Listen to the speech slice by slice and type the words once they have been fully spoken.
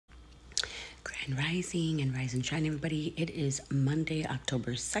And rise and shine, everybody. It is Monday,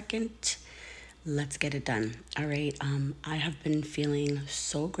 October 2nd. Let's get it done. All right. I have been feeling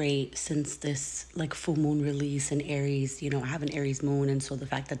so great since this like full moon release in Aries. I have an Aries moon, and so the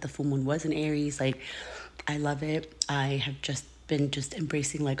fact that the full moon was in Aries, like, I love it. I have just been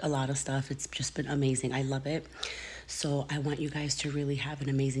embracing like a lot of stuff. It's just been amazing. I love it. So I want you guys to really have an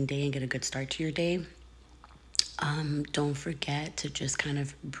amazing day and get a good start to your day. Don't forget to just kind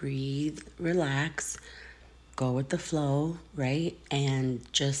of breathe, relax, go with the flow, right? And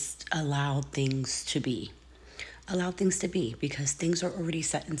just allow things to be. Allow things to be because things are already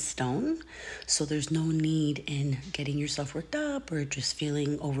set in stone. So there's no need in getting yourself worked up or just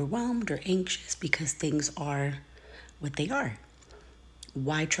feeling overwhelmed or anxious because things are what they are.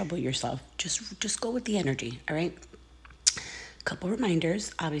 Why trouble yourself? Just go with the energy, all right? Couple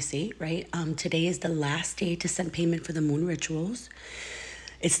reminders, obviously, right? Today is the last day to send payment for the moon rituals.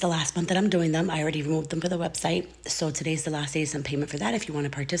 It's the last month that I'm doing them. I already removed them for the website. So today's the last day to send payment for that if you want to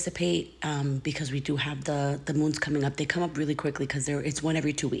participate, because we do have the moons coming up. They come up really quickly because it's one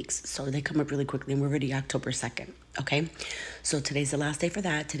every 2 weeks. So they come up really quickly, and we're already October 2nd, okay? So today's the last day for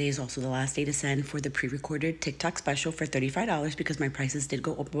that. Today is also the last day to send for the pre-recorded TikTok special for $35 because my prices did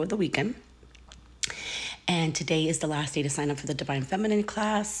go up over the weekend. And today is the last day to sign up for the Divine Feminine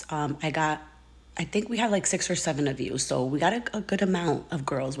class. I think we have like 6 or 7 of you. So we got a good amount of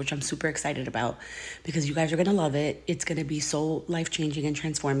girls, which I'm super excited about because you guys are going to love it. It's going to be so life-changing and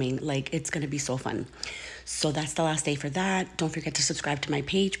transforming. Like, it's going to be so fun. So that's the last day for that. Don't forget to subscribe to my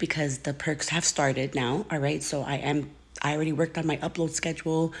page because the perks have started now. All right. So I already worked on my upload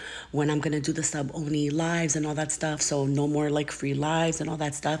schedule when I'm going to do the sub-only lives and all that stuff. So no more like free lives and all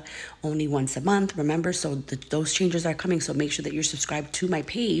that stuff. Only once a month, remember? So those changes are coming. So make sure that you're subscribed to my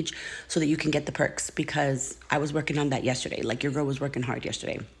page so that you can get the perks because I was working on that yesterday. Like, your girl was working hard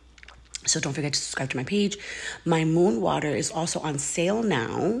yesterday. So don't forget to subscribe to my page. My moon water is also on sale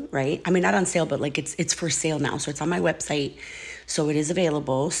now, right? I mean, not on sale, but like it's for sale now. So it's on my website. So it is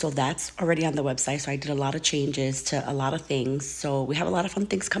available. So that's already on the website. So I did a lot of changes to a lot of things. So we have a lot of fun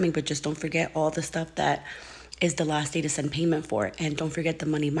things coming, but just don't forget all the stuff that is the last day to send payment for. And don't forget the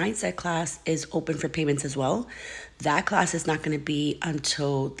money mindset class is open for payments as well. That class is not going to be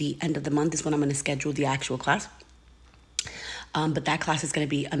until the end of the month is when I'm going to schedule the actual class. But that class is going to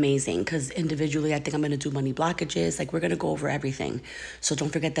be amazing because individually, I think I'm going to do money blockages. Like, we're going to go over everything. So don't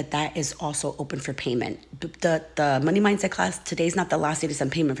forget that is also open for payment. The money mindset class, today's not the last day to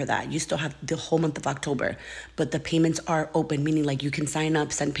send payment for that. You still have the whole month of October, but the payments are open, meaning like you can sign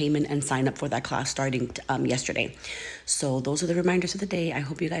up, send payment, and sign up for that class starting yesterday. So those are the reminders of the day. I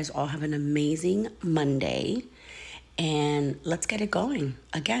hope you guys all have an amazing Monday. And let's get it going.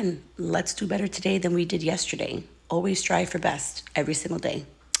 Again, let's do better today than we did yesterday. Always strive for best every single day.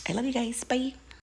 I love you guys. Bye.